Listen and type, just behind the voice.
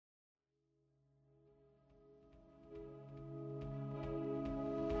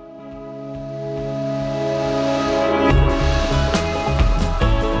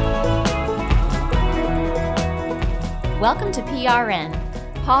PRN.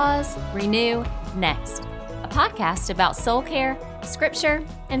 Pause, Renew, Next. A podcast about soul care, scripture,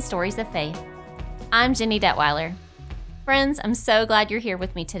 and stories of faith. I'm Jenny Detweiler. Friends, I'm so glad you're here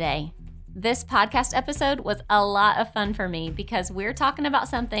with me today. This podcast episode was a lot of fun for me because we're talking about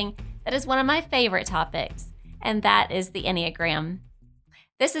something that is one of my favorite topics, and that is the Enneagram.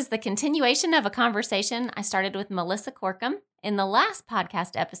 This is the continuation of a conversation I started with Melissa Corkum in the last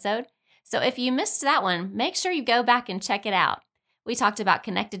podcast episode. So if you missed that one, make sure you go back and check it out. We talked about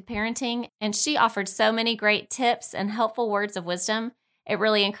connected parenting, and she offered so many great tips and helpful words of wisdom. It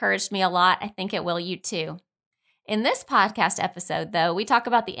really encouraged me a lot. I think it will you too. In this podcast episode, though, we talk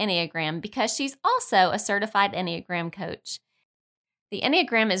about the Enneagram because she's also a certified Enneagram coach. The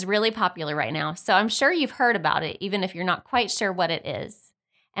Enneagram is really popular right now, so I'm sure you've heard about it, even if you're not quite sure what it is.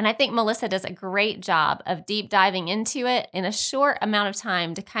 And I think Melissa does a great job of deep diving into it in a short amount of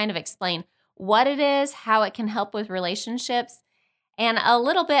time to kind of explain what it is, how it can help with relationships, and a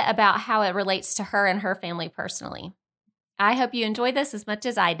little bit about how it relates to her and her family personally. I hope you enjoyed this as much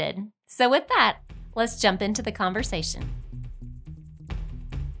as I did. So with that, let's jump into the conversation.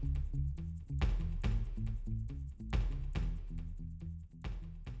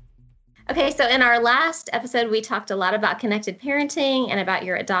 Okay, so in our last episode, we talked a lot about connected parenting and about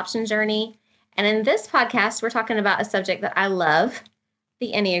your adoption journey. And in this podcast, we're talking about a subject that I love,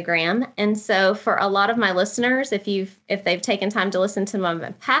 the Enneagram. And so for a lot of my listeners, if they've taken time to listen to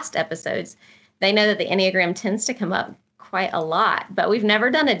my past episodes, they know that the Enneagram tends to come up quite a lot, but we've never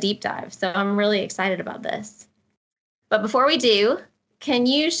done a deep dive. So I'm really excited about this. But before we do, can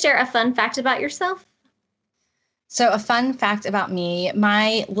you share a fun fact about yourself? So a fun fact about me,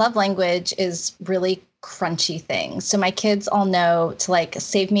 my love language is really crunchy things. So my kids all know to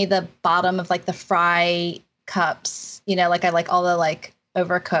save me the bottom of the fry cups, I like all the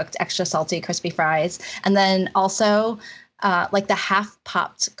overcooked, extra salty, crispy fries. And then also the half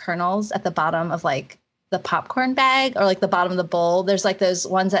popped kernels at the bottom of the popcorn bag or the bottom of the bowl. There's those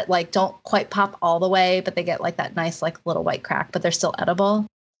ones that don't quite pop all the way, but they get that nice little white crack, but they're still edible.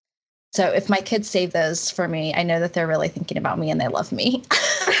 So if my kids save those for me, I know that they're really thinking about me and they love me.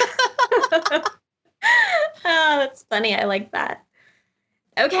 Oh, that's funny. I like that.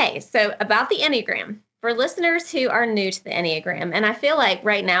 Okay, so about the Enneagram. For listeners who are new to the Enneagram, and I feel like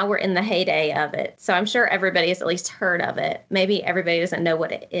right now we're in the heyday of it, so I'm sure everybody has at least heard of it. Maybe everybody doesn't know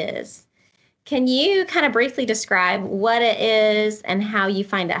what it is. Can you kind of briefly describe what it is and how you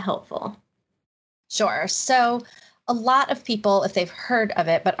find it helpful? Sure. So a lot of people, if they've heard of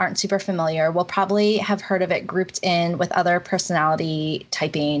it but aren't super familiar, will probably have heard of it grouped in with other personality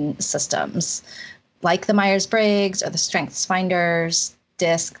typing systems, like the Myers-Briggs or the StrengthsFinders,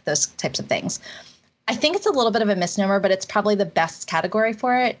 DISC, those types of things. I think it's a little bit of a misnomer, but it's probably the best category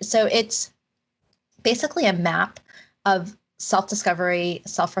for it. So it's basically a map of self-discovery,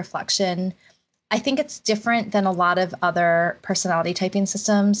 self-reflection. I think it's different than a lot of other personality typing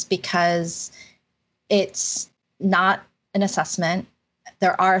systems because it's not an assessment.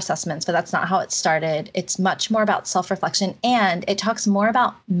 There are assessments, but that's not how it started. It's much more about self-reflection, and it talks more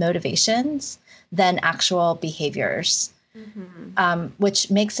about motivations than actual behaviors, which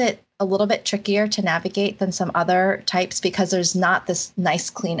makes it a little bit trickier to navigate than some other types because there's not this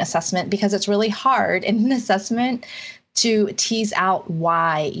nice, clean assessment, because it's really hard in an assessment to tease out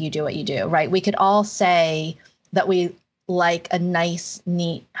why you do what you do, right? We could all say that we like a nice,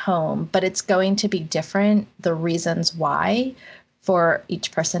 neat home, but it's going to be different, the reasons why, for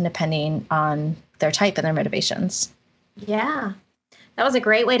each person depending on their type and their motivations. Yeah, that was a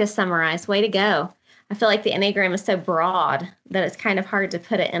great way to summarize. Way to go. I feel like the Enneagram is so broad that it's kind of hard to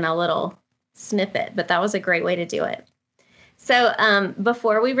put it in a little snippet, but that was a great way to do it. So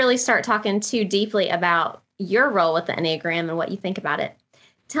before we really start talking too deeply about your role with the Enneagram and what you think about it,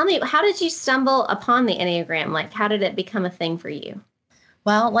 tell me, how did you stumble upon the Enneagram? How did it become a thing for you?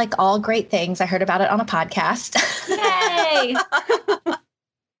 Well, like all great things, I heard about it on a podcast. Yay!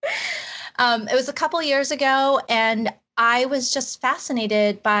 It was a couple years ago, and I was just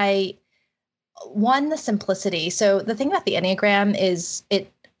fascinated by, one, the simplicity. So the thing about the Enneagram is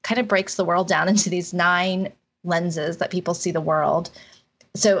it kind of breaks the world down into these 9 lenses that people see the world.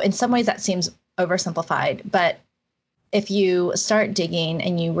 So in some ways that seems oversimplified, but if you start digging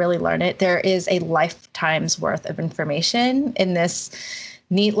and you really learn it, there is a lifetime's worth of information in this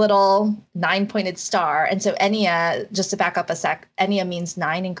neat little 9-pointed star. And so Ennea, just to back up a sec, Ennea means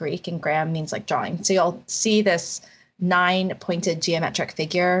 9 in Greek and gram means drawing. So you'll see this 9-pointed geometric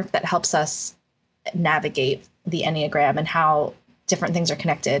figure that helps us navigate the Enneagram and how different things are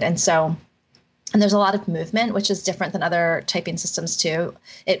connected. And so And there's a lot of movement, which is different than other typing systems too.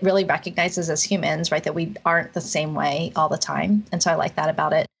 It really recognizes as humans, right, that we aren't the same way all the time. And so I like that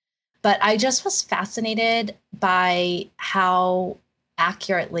about it. But I just was fascinated by how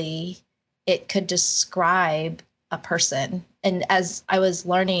accurately it could describe a person. And as I was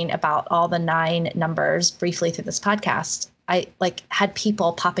learning about all the 9 numbers briefly through this podcast, I had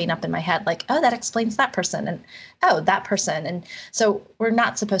people popping up in my head like, oh, that explains that person, and oh, that person. And so we're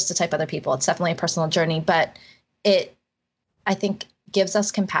not supposed to type other people. It's definitely a personal journey, but it, I think, gives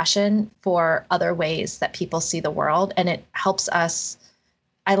us compassion for other ways that people see the world. And it helps us.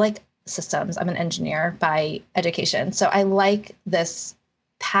 I like systems. I'm an engineer by education. So I like this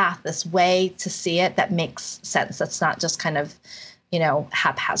path, this way to see it that makes sense. That's not just kind of,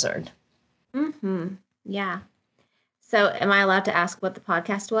 haphazard. Mm-hmm. Yeah. So am I allowed to ask what the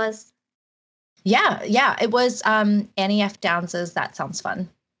podcast was? Yeah. It was Annie F. Downs's That Sounds Fun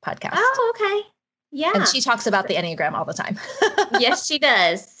podcast. Oh, okay. Yeah. And she talks about the Enneagram all the time. Yes, she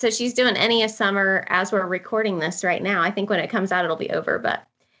does. So she's doing Ennea Summer as we're recording this right now. I think when it comes out, it'll be over. But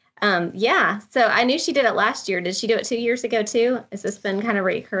yeah. So I knew she did it last year. Did she do it 2 years ago too? Has this been kind of a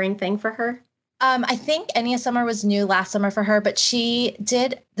recurring thing for her? I think Ennea Summer was new last summer for her, but she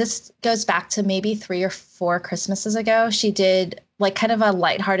did, this goes back to maybe 3 or 4 Christmases ago. She did like kind of a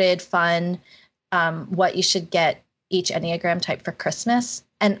lighthearted, fun, what you should get each Enneagram type for Christmas.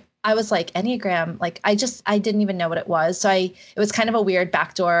 And I was like, Enneagram, like I didn't even know what it was. So it was kind of a weird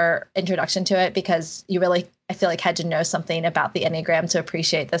backdoor introduction to it because you really, I feel like, had to know something about the Enneagram to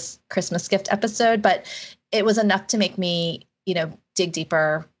appreciate this Christmas gift episode. But it was enough to make me, dig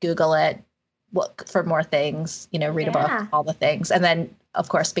deeper, Google it, look for more things, read a book, all the things. And then, of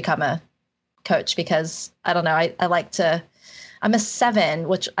course, become a coach because I don't know, I like to, I'm a 7,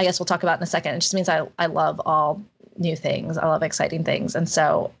 which I guess we'll talk about in a second. It just means I love all new things. I love exciting things. And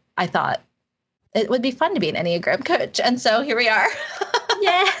so I thought it would be fun to be an Enneagram coach. And so here we are.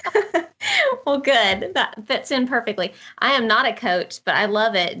 Yeah. Well, good. That fits in perfectly. I am not a coach, but I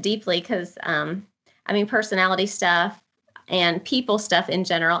love it deeply because, personality stuff and people stuff in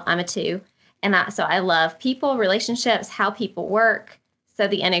general, I'm a 2. And so I love people, relationships, how people work. So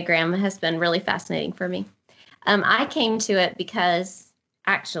the Enneagram has been really fascinating for me. I came to it because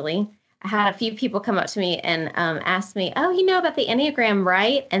actually I had a few people come up to me and ask me, oh, you know about the Enneagram,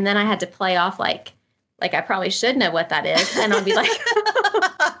 right? And then I had to play off like I probably should know what that is. And I'll be like,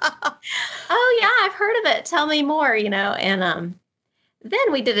 oh, yeah, I've heard of it. Tell me more, And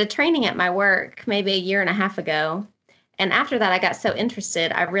then we did a training at my work maybe 1.5 years ago. And after that, I got so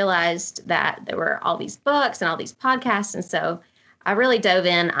interested, I realized that there were all these books and all these podcasts. And so I really dove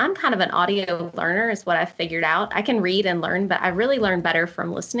in. I'm kind of an audio learner is what I've figured out. I can read and learn, but I really learn better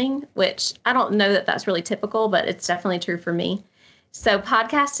from listening, which I don't know that that's really typical, but it's definitely true for me. So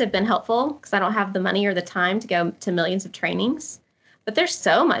podcasts have been helpful because I don't have the money or the time to go to millions of trainings. But there's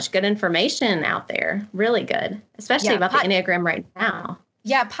so much good information out there, really good, especially about the Enneagram right now.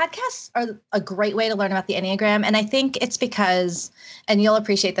 Yeah, podcasts are a great way to learn about the Enneagram. And I think it's because, and you'll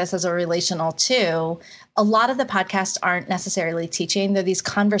appreciate this as a relational too, a lot of the podcasts aren't necessarily teaching. They're these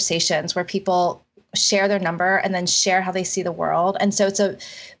conversations where people share their number and then share how they see the world. And so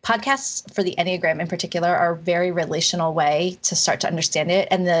podcasts for the Enneagram in particular are a very relational way to start to understand it.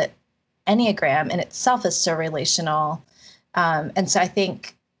 And the Enneagram in itself is so relational. And so I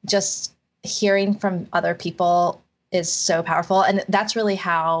think just hearing from other people is so powerful. And that's really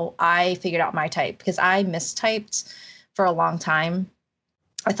how I figured out my type, because I mistyped for a long time.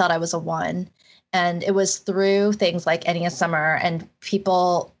 I thought I was a 1. And it was through things like Ennea Summer and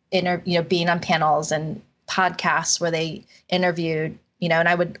people being on panels and podcasts where they interviewed, and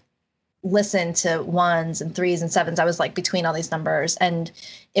I would listen to 1s and 3s and 7s. I was like between all these numbers. And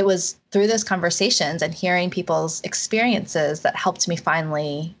it was through those conversations and hearing people's experiences that helped me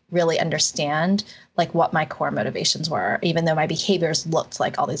finally really understand like what my core motivations were, even though my behaviors looked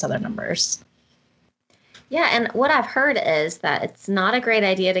like all these other numbers. Yeah. And what I've heard is that it's not a great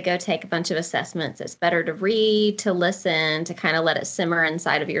idea to go take a bunch of assessments. It's better to read, to listen, to kind of let it simmer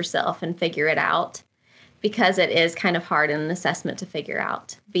inside of yourself and figure it out, because it is kind of hard in an assessment to figure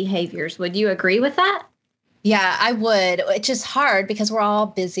out behaviors. Would you agree with that? Yeah, I would. It's just hard because we're all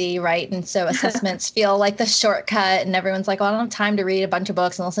busy, right? And so assessments feel like the shortcut and everyone's like, well, I don't have time to read a bunch of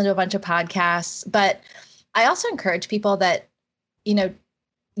books and listen to a bunch of podcasts. But I also encourage people that,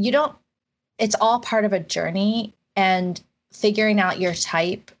 it's all part of a journey, and figuring out your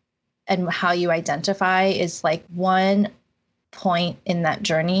type and how you identify is like one point in that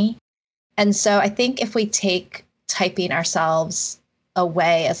journey. And so I think if we take typing ourselves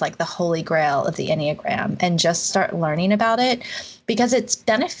away as like the holy grail of the Enneagram and just start learning about it, because it's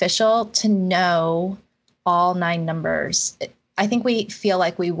beneficial to know all 9 numbers. I think we feel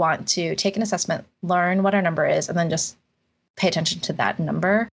like we want to take an assessment, learn what our number is, and then just pay attention to that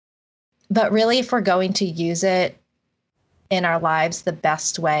number. But really, if we're going to use it in our lives the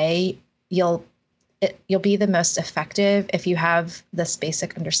best way, you'll be the most effective if you have this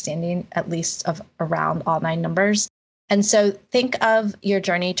basic understanding, at least of around all 9 numbers. And so think of your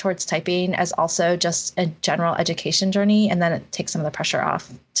journey towards typing as also just a general education journey, and then it takes some of the pressure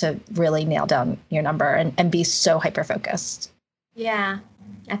off to really nail down your number and be so hyper-focused. Yeah,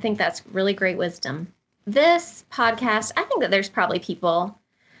 I think that's really great wisdom. This podcast, I think that there's probably people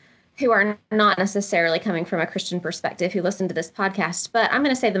who are not necessarily coming from a Christian perspective who listen to this podcast, but I'm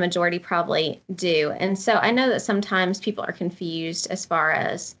going to say the majority probably do. And so I know that sometimes people are confused as far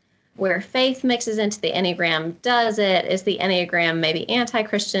as where faith mixes into the Enneagram. Does it? Is the Enneagram maybe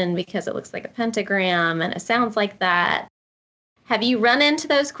anti-Christian because it looks like a pentagram and it sounds like that? Have you run into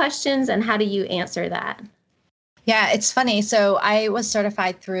those questions, and how do you answer that? Yeah, it's funny. So I was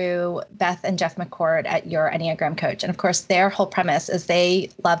certified through Beth and Jeff McCord at Your Enneagram Coach. And of course, their whole premise is they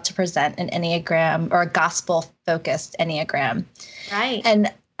love to present an Enneagram or a gospel-focused Enneagram. Right.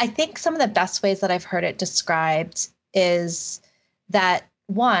 And I think some of the best ways that I've heard it described is that,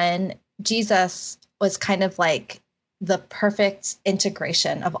 one, Jesus was kind of like the perfect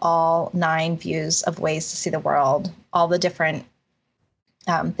integration of all 9 views of ways to see the world, all the different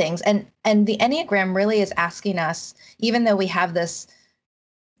things. And the Enneagram really is asking us, even though we have this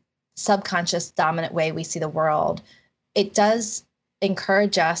subconscious dominant way we see the world, it does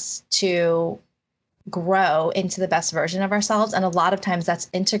encourage us to grow into the best version of ourselves. And a lot of times that's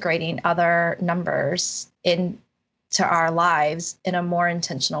integrating other numbers into our lives in a more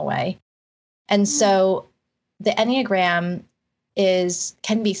intentional way. And so the Enneagram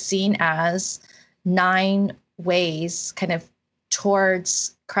can be seen as 9 ways kind of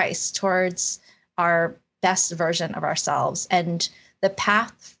towards Christ, towards our best version of ourselves. And the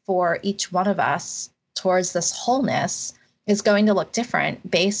path for each one of us towards this wholeness is going to look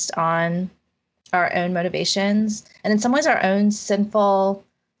different based on our own motivations and in some ways our own sinful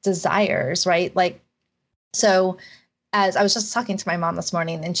desires, right? Like, so as I was just talking to my mom this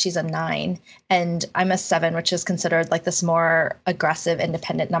morning, and she's a 9 and I'm a 7, which is considered like this more aggressive,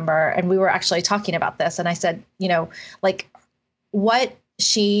 independent number. And we were actually talking about this. And I said, like what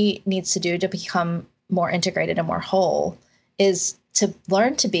she needs to do to become more integrated and more whole is to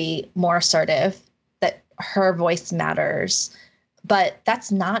learn to be more assertive, that her voice matters. But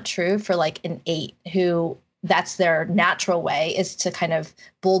that's not true for like an 8 who that's their natural way, is to kind of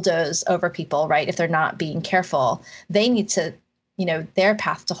bulldoze over people, right? If they're not being careful, they need to, their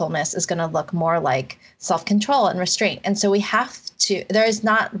path to wholeness is going to look more like self-control and restraint. And so there is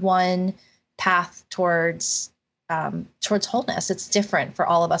not one path towards wholeness. It's different for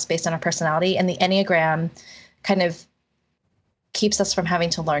all of us based on our personality. And the Enneagram kind of keeps us from having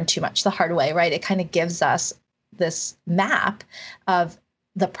to learn too much the hard way, right? It kind of gives us this map of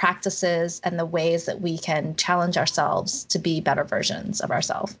the practices and the ways that we can challenge ourselves to be better versions of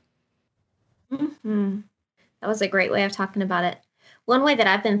ourselves. Mm-hmm. That was a great way of talking about it. One way that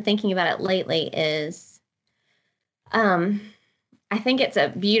I've been thinking about it lately is, I think it's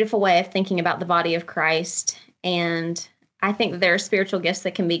a beautiful way of thinking about the body of Christ. And I think that there are spiritual gifts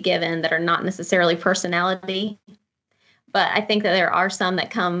that can be given that are not necessarily personality. But I think that there are some that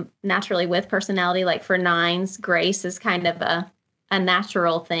come naturally with personality. Like for 9s, grace is kind of a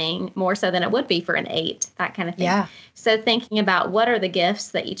natural thing, more so than it would be for an 8, that kind of thing. Yeah. So thinking about what are the gifts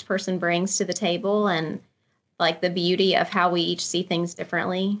that each person brings to the table, and like the beauty of how we each see things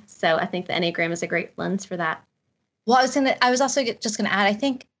differently. So I think the Enneagram is a great lens for that. Well, I was also just going to add, I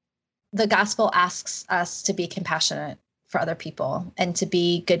think the gospel asks us to be compassionate for other people and to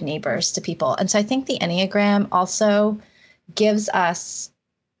be good neighbors to people. And so I think the Enneagram also gives us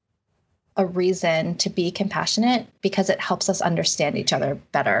a reason to be compassionate because it helps us understand each other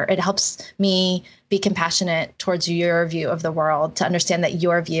better. It helps me be compassionate towards your view of the world, to understand that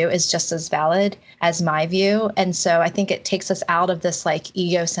your view is just as valid as my view. And so I think it takes us out of this like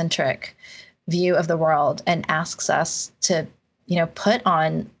egocentric view of the world and asks us to, put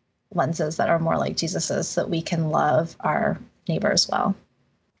on lenses that are more like Jesus's so that we can love our neighbor as well.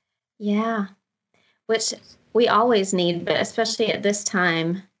 Yeah, which we always need, but especially at this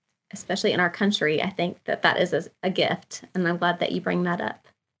time, especially in our country, I think that is a gift. And I'm glad that you bring that up.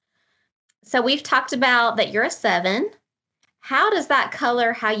 So we've talked about that you're a 7. How does that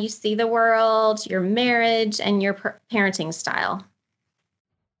color how you see the world, your marriage, and your parenting style?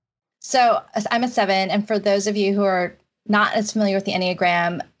 So I'm a 7. And for those of you who are not as familiar with the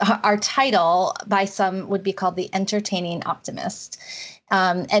Enneagram, our title by some would be called the entertaining optimist.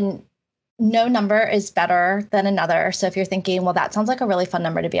 And no number is better than another. So if you're thinking, well, that sounds like a really fun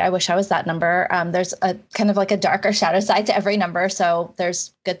number to be, I wish I was that number. There's a kind of like a darker shadow side to every number. So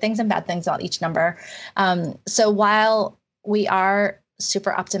there's good things and bad things about each number. So while we are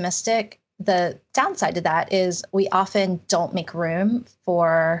super optimistic, the downside to that is we often don't make room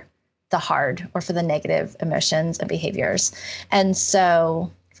for the hard or for the negative emotions and behaviors. And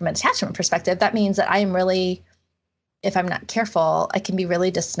so from an attachment perspective, that means that I am really, if I'm not careful, I can be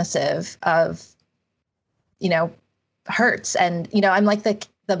really dismissive of, hurts. And, I'm like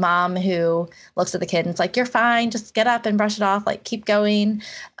the mom who looks at the kid and it's like, you're fine, just get up and brush it off, like keep going.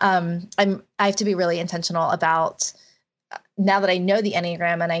 I have to be really intentional about, now that I know the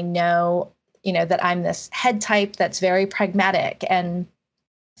Enneagram and I know, that I'm this head type that's very pragmatic and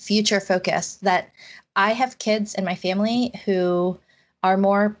future focused, that I have kids in my family who are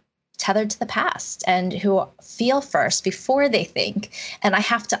more tethered to the past and who feel first before they think. And I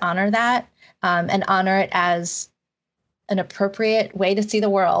have to honor that and honor it as an appropriate way to see the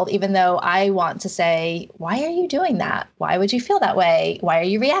world, even though I want to say, why are you doing that? Why would you feel that way? Why are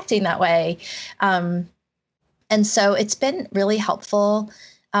you reacting that way? And so it's been really helpful.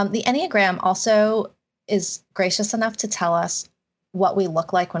 The Enneagram also is gracious enough to tell us what we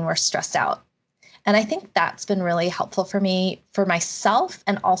look like when we're stressed out. And I think that's been really helpful for me, for myself,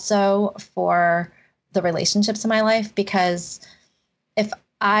 and also for the relationships in my life, because if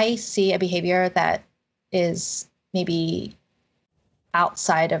I see a behavior that is maybe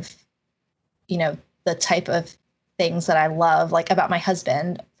outside of, the type of things that I love, like about my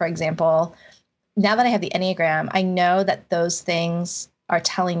husband, for example, now that I have the Enneagram, I know that those things are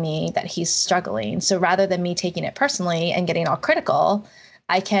telling me that he's struggling. So rather than me taking it personally and getting all critical,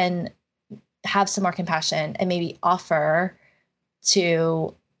 I can have some more compassion and maybe offer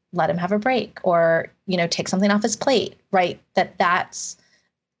to let him have a break or, take something off his plate, right? That's,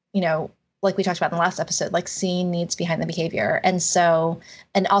 like we talked about in the last episode, like seeing needs behind the behavior. And so,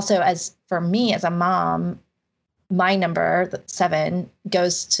 and also as for me as a mom, my number, 7,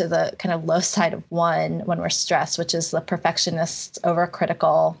 goes to the kind of low side of 1 when we're stressed, which is the perfectionist,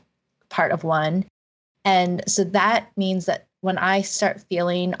 overcritical part of 1. And so that means that when I start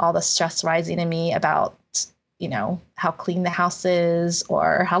feeling all the stress rising in me about, how clean the house is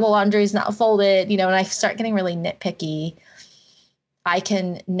or how the laundry is not folded, and I start getting really nitpicky, I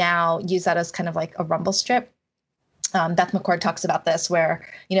can now use that as kind of like a rumble strip. Beth McCord talks about this where,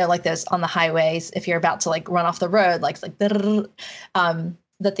 like those on the highways, if you're about to like run off the road, that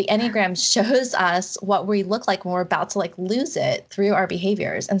the Enneagram shows us what we look like when we're about to like lose it through our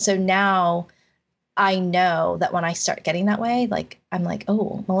behaviors. And so now I know that when I start getting that way, like, I'm like,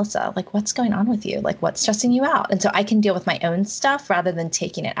 oh, Melissa, like, what's going on with you? Like, what's stressing you out? And so I can deal with my own stuff rather than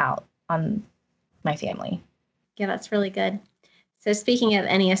taking it out on my family. Yeah, that's really good. So speaking of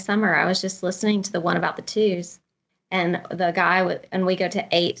Ennea Summer, I was just listening to the one about the 2s. And the guy and we go to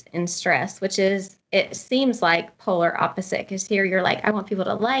 8 in stress, which is, it seems like polar opposite, because here you're like, I want people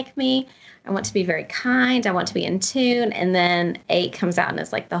to like me. I want to be very kind. I want to be in tune. And then 8 comes out and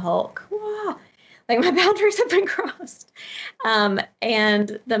it's like the Hulk. Whoa, like my boundaries have been crossed.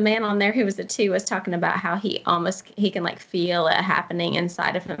 And the man on there who was a 2 was talking about how he can like feel it happening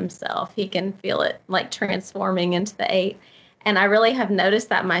inside of himself. He can feel it like transforming into the 8. And I really have noticed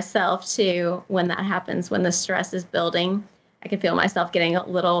that myself, too, when that happens, when the stress is building. I can feel myself getting a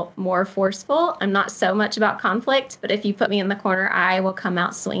little more forceful. I'm not so much about conflict, but if you put me in the corner, I will come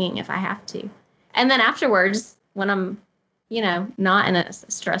out swinging if I have to. And then afterwards, when I'm, not in a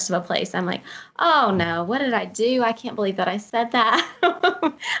stress of a place, I'm like, oh, no, what did I do? I can't believe that I said that.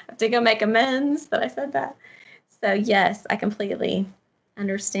 I have to go make amends that I said that. So, yes, I completely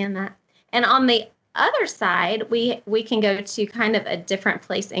understand that. And on the other side, we can go to kind of a different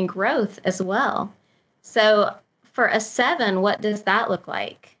place in growth as well. So for a 7, what does that look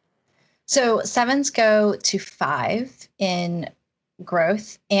like? So 7s go to 5 in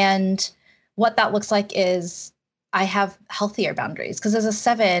growth. And what that looks like is I have healthier boundaries, because as a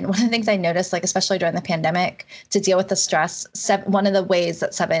 7, one of the things I noticed, like especially during the pandemic, to deal with the stress, one of the ways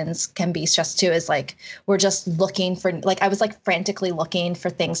that 7s can be stressed too is like we're just looking for, like I was like frantically looking for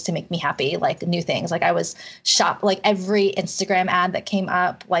things to make me happy, like new things. Like I was like every Instagram ad that came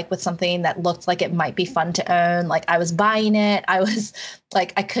up, like with something that looked like it might be fun to own, like I was buying it. I was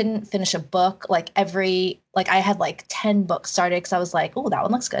like, I couldn't finish a book. Like I had like 10 books started because I was like, oh, that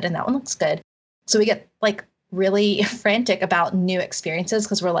one looks good and that one looks good. So we get like really frantic about new experiences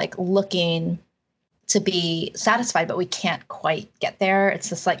because we're like looking to be satisfied, but we can't quite get there. It's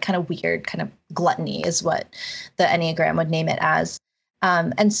this like kind of weird kind of gluttony is what the Enneagram would name it as.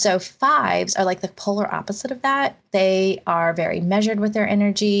 And so fives are like the polar opposite of that. They are very measured with their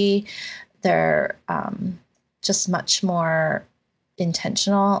energy. They're just much more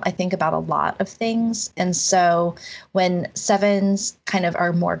intentional, I think, about a lot of things. And so when sevens kind of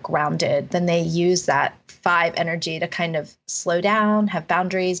are more grounded, then they use that five energy to kind of slow down, have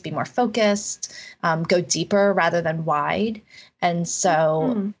boundaries, be more focused, go deeper rather than wide. And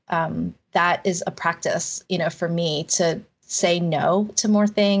so that is a practice, for me to say no to more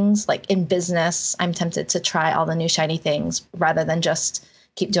things. Like in business, I'm tempted to try all the new shiny things rather than just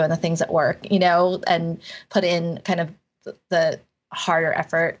keep doing the things that work, and put in kind of the harder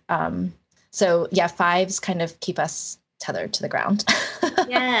effort. So yeah, fives kind of keep us tethered to the ground.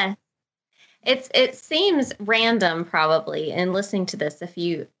 Yeah. It seems random probably in listening to this if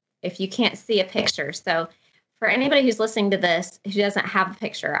you can't see a picture. So for anybody who's listening to this who doesn't have a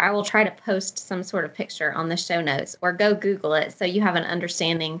picture, I will try to post some sort of picture on the show notes or go Google it so you have an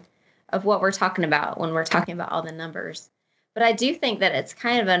understanding of what we're talking about when we're talking about all the numbers. But I do think that it's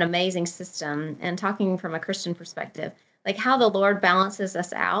kind of an amazing system, and talking from a Christian perspective, like how the Lord balances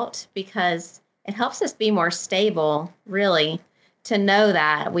us out, because it helps us be more stable, really, to know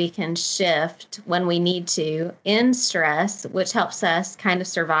that we can shift when we need to in stress, which helps us kind of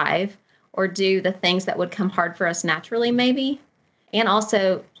survive or do the things that would come hard for us naturally, maybe, and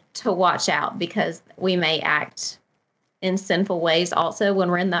also to watch out because we may act in sinful ways also when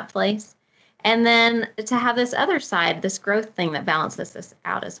we're in that place. And then to have this other side, this growth thing that balances us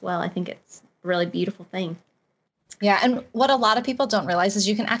out as well. I think it's a really beautiful thing. Yeah. And what a lot of people don't realize is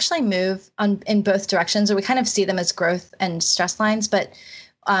you can actually move in both directions, or we kind of see them as growth and stress lines. But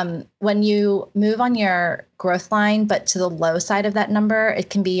when you move on your growth line, but to the low side of that number,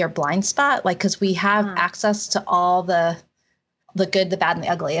 it can be your blind spot. Like, because we have access to all the good, the bad, and the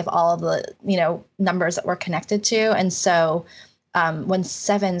ugly of all of the, numbers that we're connected to. And so when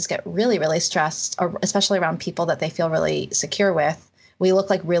sevens get really, really stressed, or especially around people that they feel really secure with, we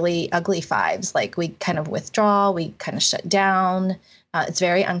look like really ugly fives. Like we kind of withdraw, we kind of shut down. It's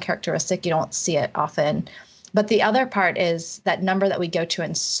very uncharacteristic. You don't see it often. But the other part is that number that we go to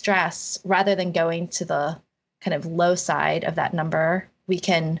in stress, rather than going to the kind of low side of that number, we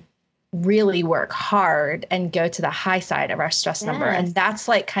can really work hard and go to the high side of our stress number. And that's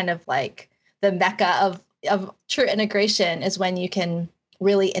like kind of like the mecca of true integration, is when you can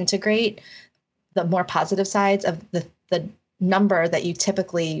really integrate the more positive sides of the number that you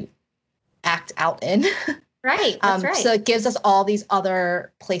typically act out in. Right. That's right. So it gives us all these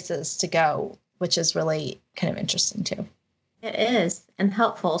other places to go, which is really kind of interesting too. It is, and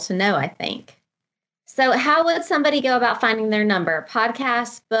helpful to know, I think. So how would somebody go about finding their number?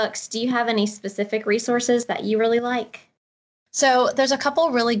 Podcasts, books? Do you have any specific resources that you really like? So there's a couple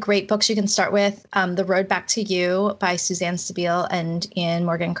really great books you can start with. The Road Back to You by Suzanne Stabile and Ian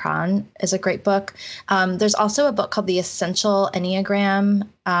Morgan Cron is a great book. There's also a book called The Essential Enneagram.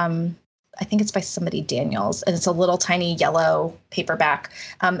 I think it's by somebody Daniels, and it's a little tiny yellow paperback.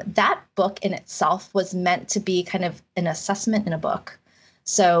 That book in itself was meant to be kind of an assessment in a book.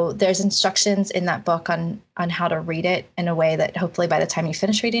 So there's instructions in that book on how to read it in a way that hopefully by the time you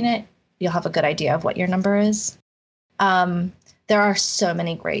finish reading it, you'll have a good idea of what your number is. There are so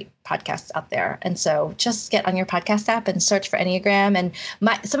many great podcasts out there. And so just get on your podcast app and search for Enneagram. And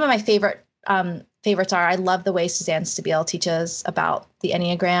some of my favorites are, I love the way Suzanne Stabile teaches about the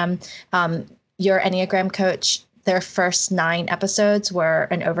Enneagram. Your Enneagram Coach, their first 9 episodes were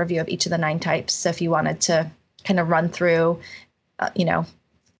an overview of each of the 9 types. So if you wanted to kind of run through,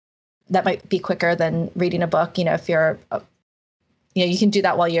 that might be quicker than reading a book. If you're, you can do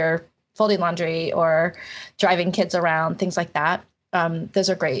that while you're folding laundry or driving kids around, things like that. Those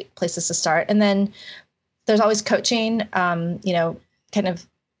are great places to start. And then there's always coaching, kind of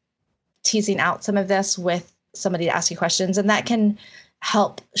teasing out some of this with somebody to ask you questions. And that can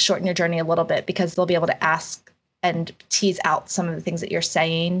help shorten your journey a little bit, because they'll be able to ask and tease out some of the things that you're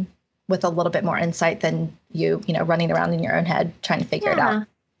saying with a little bit more insight than you running around in your own head trying to figure it out.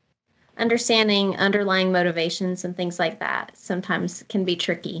 Understanding underlying motivations and things like that sometimes can be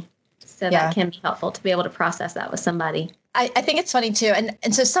tricky. So that can be helpful to be able to process that with somebody. I think it's funny too.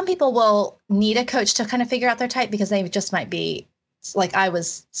 And so some people will need a coach to kind of figure out their type, because they just might be like, I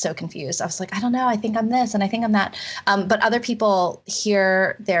was so confused. I was like, I don't know. I think I'm this and I think I'm that. But other people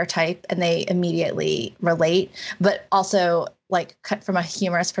hear their type and they immediately relate, but also like from a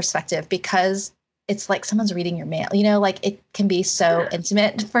humorous perspective, because it's like someone's reading your mail, like it can be so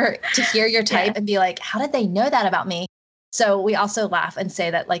intimate to hear your type and be like, how did they know that about me? So we also laugh and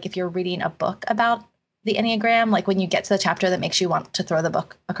say that, like, if you're reading a book about the Enneagram, like when you get to the chapter that makes you want to throw the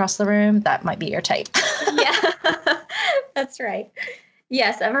book across the room, that might be your type. Yeah, that's right.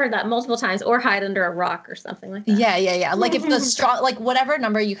 Yes, I've heard that multiple times, or hide under a rock or something like that. Yeah. Like if the strong, like whatever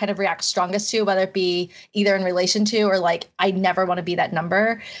number you kind of react strongest to, whether it be either in relation to or like, I never want to be that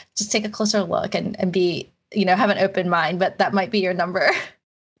number, just take a closer look and be, have an open mind, but that might be your number.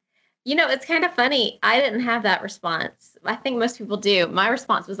 It's kind of funny. I didn't have that response. I think most people do. My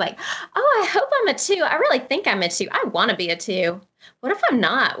response was like, oh, I hope I'm a 2. I really think I'm a 2. I want to be a 2. What if I'm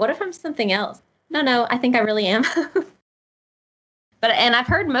not? What if I'm something else? No, I think I really am. And I've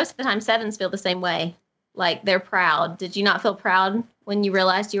heard most of the time 7s feel the same way. Like they're proud. Did you not feel proud when you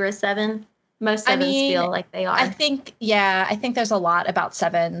realized you were a 7? Most 7s feel like they are. I think there's a lot about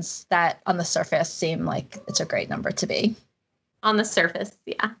 7s that on the surface seem like it's a great number to be. On the surface,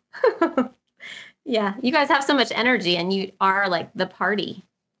 yeah. Yeah, you guys have so much energy and you are like the party.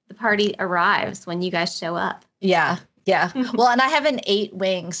 The party arrives when you guys show up. Yeah. Well, and I have an 8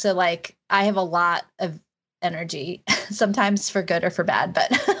 wing, so like I have a lot of energy, sometimes for good or for bad,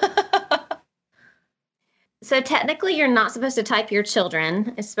 but. So technically you're not supposed to type your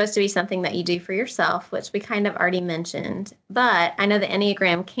children. It's supposed to be something that you do for yourself, which we kind of already mentioned. But I know the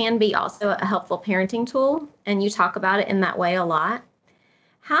Enneagram can be also a helpful parenting tool, and you talk about it in that way a lot.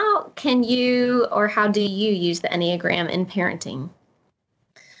 How can you, or how do you use the Enneagram in parenting?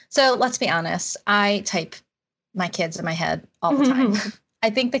 So let's be honest. I type my kids in my head all the time. I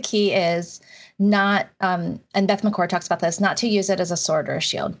think the key is not, and Beth McCord talks about this, not to use it as a sword or a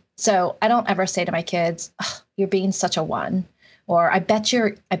shield. So I don't ever say to my kids, oh, you're being such a 1, or I bet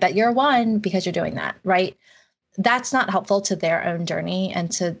you're a 1 because you're doing that, right? That's not helpful to their own journey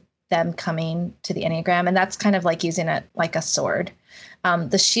and to them coming to the Enneagram. And that's kind of like using it like a sword.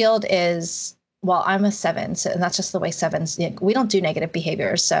 The shield is, well, I'm a 7, so, and that's just the way 7s, we don't do negative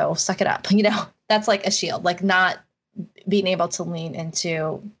behaviors, so suck it up. That's like a shield, like not being able to lean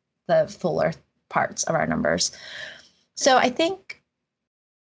into the fuller parts of our numbers. So I think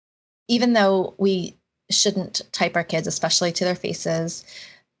even though we shouldn't type our kids, especially to their faces,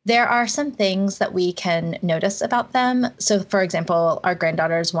 there are some things that we can notice about them. So for example, our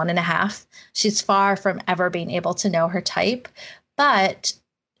granddaughter is 1.5. She's far from ever being able to know her type, but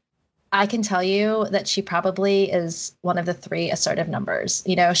I can tell you that she probably is one of the 3 assertive numbers.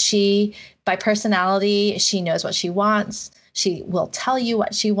 She, by personality, she knows what she wants. She will tell you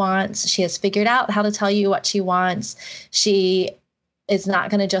what she wants. She has figured out how to tell you what she wants. She is not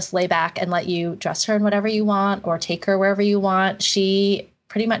going to just lay back and let you dress her in whatever you want or take her wherever you want. She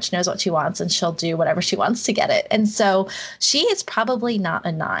pretty much knows what she wants and she'll do whatever she wants to get it. And so she is probably not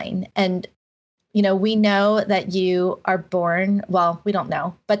a 9. And we know that you are born, well, we don't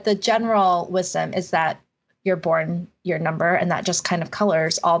know, but the general wisdom is that you're born your number, and that just kind of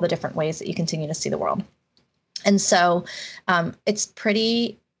colors all the different ways that you continue to see the world. And so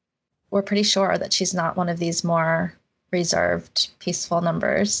we're pretty sure that she's not one of these more reserved, peaceful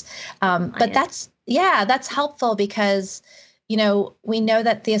numbers. But that's helpful because, we know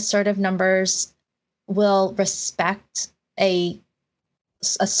that the assertive numbers will respect a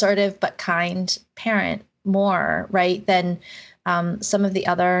assertive but kind parent more, right, than some of the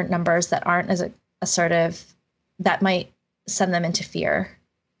other numbers that aren't as assertive, that might send them into fear,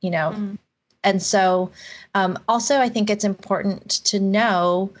 And so also I think it's important to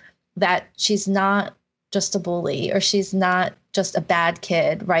know that she's not just a bully or she's not just a bad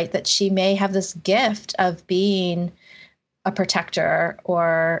kid, right? That she may have this gift of being a protector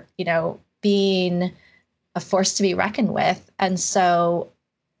or, being a force to be reckoned with. And so,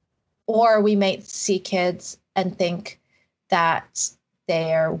 or we might see kids and think that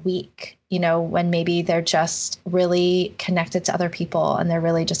they're weak, when maybe they're just really connected to other people and they're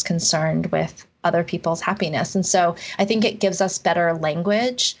really just concerned with other people's happiness. And so I think it gives us better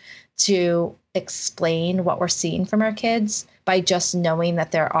language to explain what we're seeing from our kids by just knowing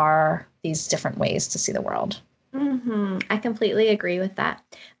that there are these different ways to see the world. Mm-hmm. I completely agree with that.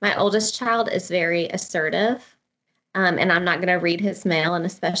 My oldest child is very assertive, and I'm not going to read his mail, and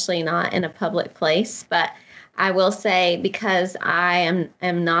especially not in a public place. But I will say, because I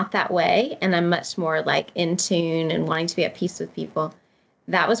am not that way, and I'm much more like in tune and wanting to be at peace with people,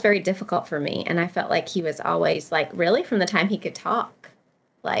 that was very difficult for me. And I felt like he was always like, really, from the time he could talk,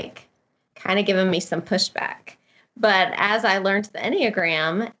 like kind of giving me some pushback. But as I learned the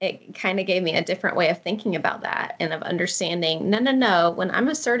Enneagram, it kind of gave me a different way of thinking about that and of understanding, no, when I'm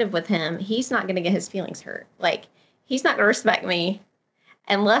assertive with him, he's not going to get his feelings hurt. Like, he's not going to respect me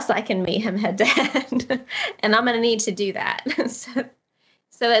unless I can meet him head to head. And I'm going to need to do that.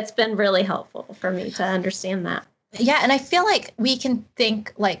 So it's been really helpful for me to understand that. Yeah. And I feel like we can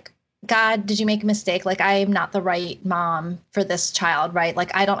think like God, did you make a mistake? Like, I am not the right mom for this child, right?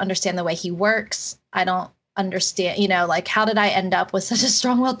 Like, I don't understand the way he works. I don't understand, like, how did I end up with such a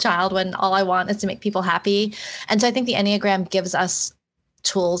strong-willed child when all I want is to make people happy? And so I think the Enneagram gives us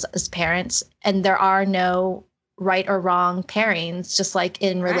tools as parents, and there are no right or wrong pairings, just like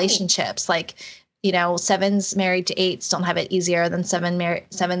in relationships. Like, sevens married to eights don't have it easier than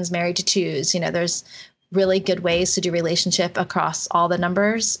sevens married to twos. There's really good ways to do relationship across all the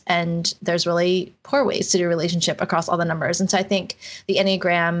numbers, and there's really poor ways to do relationship across all the numbers. And so I think the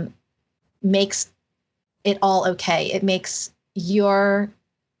Enneagram makes it all okay. It makes your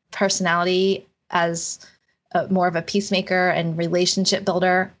personality as more of a peacemaker and relationship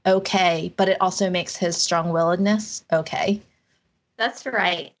builder okay, but it also makes his strong-willedness okay. That's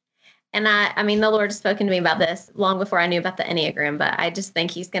right. And I mean, the Lord has spoken to me about this long before I knew about the Enneagram, but I just think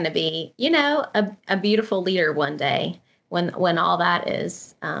he's going to be, a beautiful leader one day when all that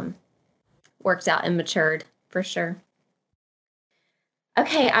is worked out and matured, for sure.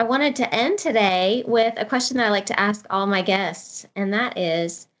 Okay, I wanted to end today with a question that I like to ask all my guests, and that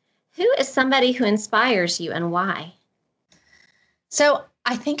is, who is somebody who inspires you and why? So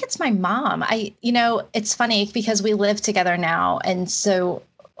I think it's my mom. It's funny because we live together now, and so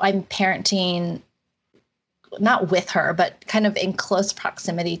I'm parenting not with her, but kind of in close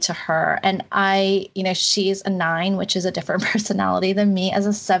proximity to her. And she's a 9, which is a different personality than me as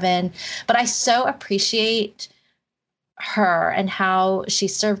a 7, but I so appreciate her and how she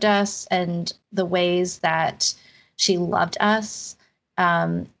served us and the ways that she loved us.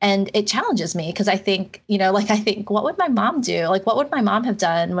 And it challenges me because I think, what would my mom do? Like, what would my mom have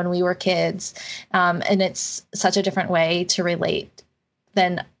done when we were kids? And it's such a different way to relate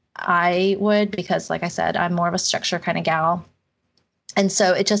than I would, because like I said, I'm more of a structure kind of gal. And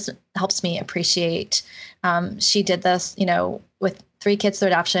so it just helps me appreciate, she did this, with 3 kids through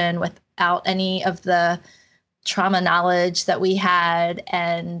adoption without any of the trauma knowledge that we had.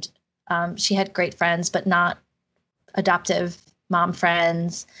 And she had great friends, but not adoptive mom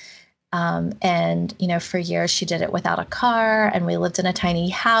friends. And, for years she did it without a car, and we lived in a tiny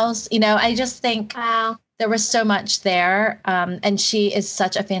house. I just think, wow, there was so much there. And she is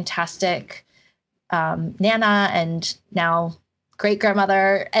such a fantastic Nana and now great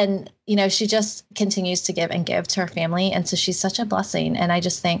grandmother. And, she just continues to give and give to her family. And so she's such a blessing. And I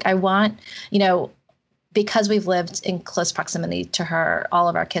just think I want, because we've lived in close proximity to her all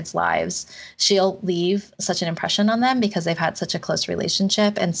of our kids' lives, she'll leave such an impression on them because they've had such a close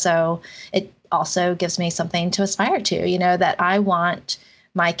relationship. And so it also gives me something to aspire to, that I want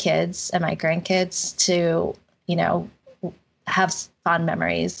my kids and my grandkids to, have fond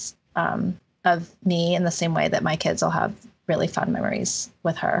memories of me in the same way that my kids will have really fun memories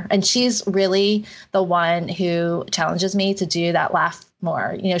with her. And she's really the one who challenges me to do that laugh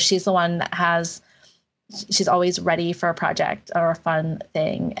more. She's the one that she's always ready for a project or a fun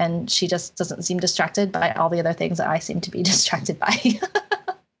thing. And she just doesn't seem distracted by all the other things that I seem to be distracted by.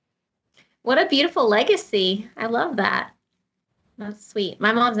 What a beautiful legacy. I love that. That's sweet.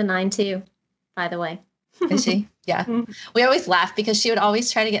 My mom's a 9 too, by the way. Is she? Yeah. We always laugh because she would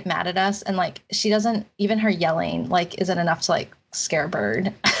always try to get mad at us. And she doesn't, even her yelling, isn't enough to scare a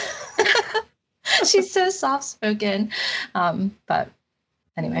bird. She's so soft spoken. But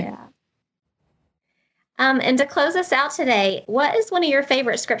anyway. Yeah. And to close us out today, what is one of your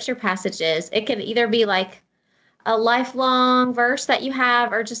favorite scripture passages? It could either be a lifelong verse that you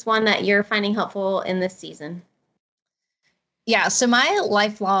have or just one that you're finding helpful in this season. Yeah, so my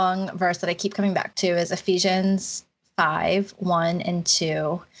lifelong verse that I keep coming back to is Ephesians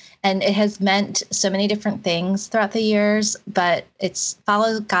 5:1-2. And it has meant so many different things throughout the years, but it's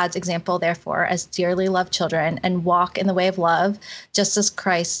follow God's example, therefore, as dearly loved children, and walk in the way of love, just as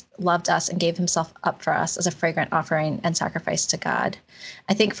Christ loved us and gave himself up for us as a fragrant offering and sacrifice to God.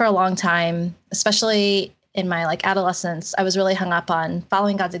 I think for a long time, especially in my adolescence, I was really hung up on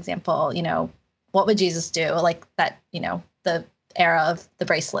following God's example. What would Jesus do? That, the era of the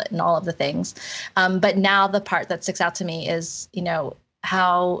bracelet and all of the things. But now the part that sticks out to me is,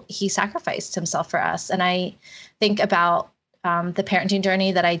 how he sacrificed himself for us. And I think about the parenting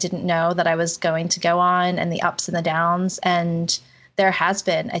journey that I didn't know that I was going to go on, and the ups and the downs. And there has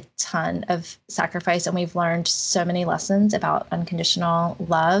been a ton of sacrifice, and we've learned so many lessons about unconditional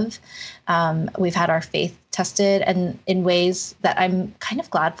love. We've had our faith tested, and in ways that I'm kind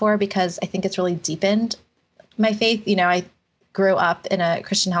of glad for, because I think it's really deepened my faith. I grew up in a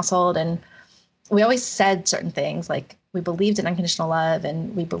Christian household, and we always said certain things we believed in unconditional love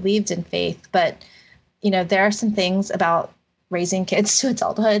and we believed in faith. But, there are some things about raising kids to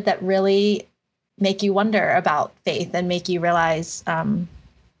adulthood that really make you wonder about faith and make you realize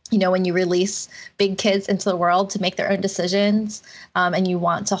when you release big kids into the world to make their own decisions, and you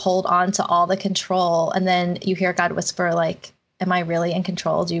want to hold on to all the control, and then you hear God whisper, like, am I really in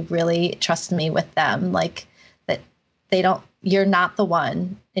control? Do you really trust me with them? Like, that you're not the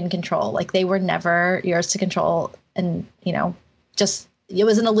one in control. Like, they were never yours to control. And, just, it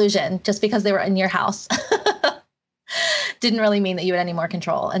was an illusion. Just because they were in your house didn't really mean that you had any more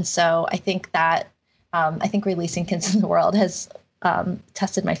control. And so I think that, releasing kids in the world has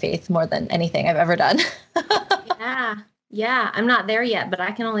tested my faith more than anything I've ever done. Yeah. I'm not there yet, but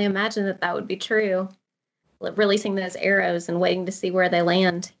I can only imagine that would be true. Releasing those arrows and waiting to see where they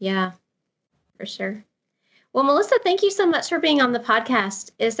land. Yeah, for sure. Well, Melissa, thank you so much for being on the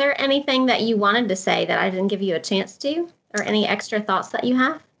podcast. Is there anything that you wanted to say that I didn't give you a chance to, or any extra thoughts that you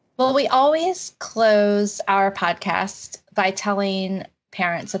have? Well, we always close our podcast by telling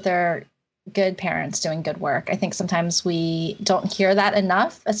parents that they're good parents doing good work. I think sometimes we don't hear that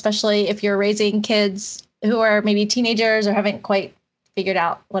enough, especially if you're raising kids who are maybe teenagers or haven't quite figured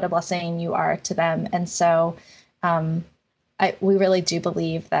out what a blessing you are to them. And so we really do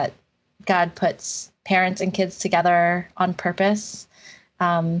believe that God puts parents and kids together on purpose.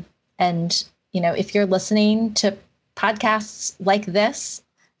 And, if you're listening to podcasts like this,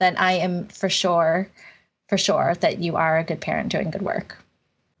 then I am for sure that you are a good parent doing good work.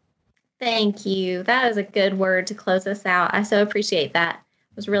 Thank you. That is a good word to close us out. I so appreciate that.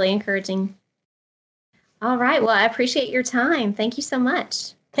 It was really encouraging. All right. Well, I appreciate your time. Thank you so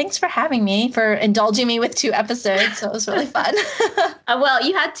much. Thanks for having me, for indulging me with 2 episodes. So it was really fun. Well,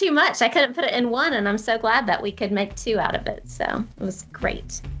 you had too much. I couldn't put it in one, and I'm so glad that we could make 2 out of it. So it was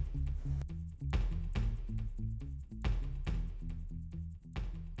great.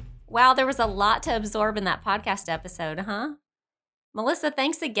 Wow, there was a lot to absorb in that podcast episode, huh? Melissa,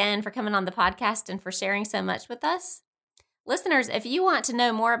 thanks again for coming on the podcast and for sharing so much with us. Listeners, if you want to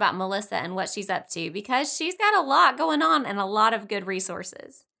know more about Melissa and what she's up to, because she's got a lot going on and a lot of good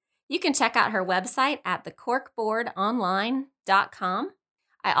resources, you can check out her website at thecorkboardonline.com.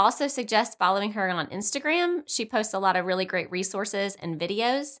 I also suggest following her on Instagram. She posts a lot of really great resources and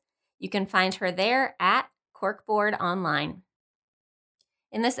videos. You can find her there at corkboardonline.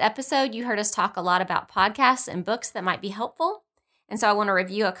 In this episode, you heard us talk a lot about podcasts and books that might be helpful. And so I want to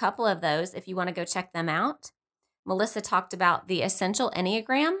review a couple of those if you want to go check them out. Melissa talked about The Essential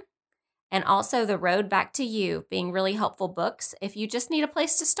Enneagram and also The Road Back to You being really helpful books if you just need a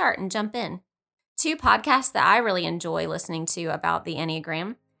place to start and jump in. 2 podcasts that I really enjoy listening to about the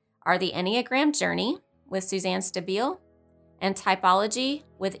Enneagram are The Enneagram Journey with Suzanne Stabile and Typology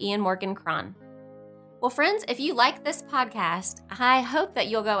with Ian Morgan Cron. Well, friends, if you like this podcast, I hope that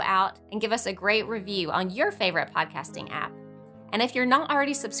you'll go out and give us a great review on your favorite podcasting app. And if you're not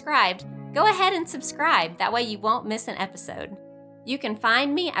already subscribed, go ahead and subscribe. That way you won't miss an episode. You can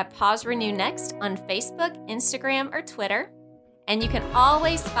find me at Pause Renew Next on Facebook, Instagram, or Twitter. And you can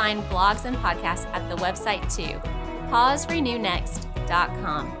always find blogs and podcasts at the website too,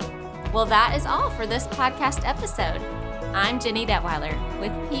 pauserenewnext.com. Well, that is all for this podcast episode. I'm Jenny Detweiler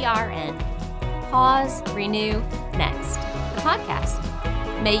with PRN. Pause, Renew, Next, the podcast.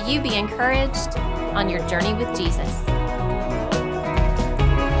 May you be encouraged on your journey with Jesus.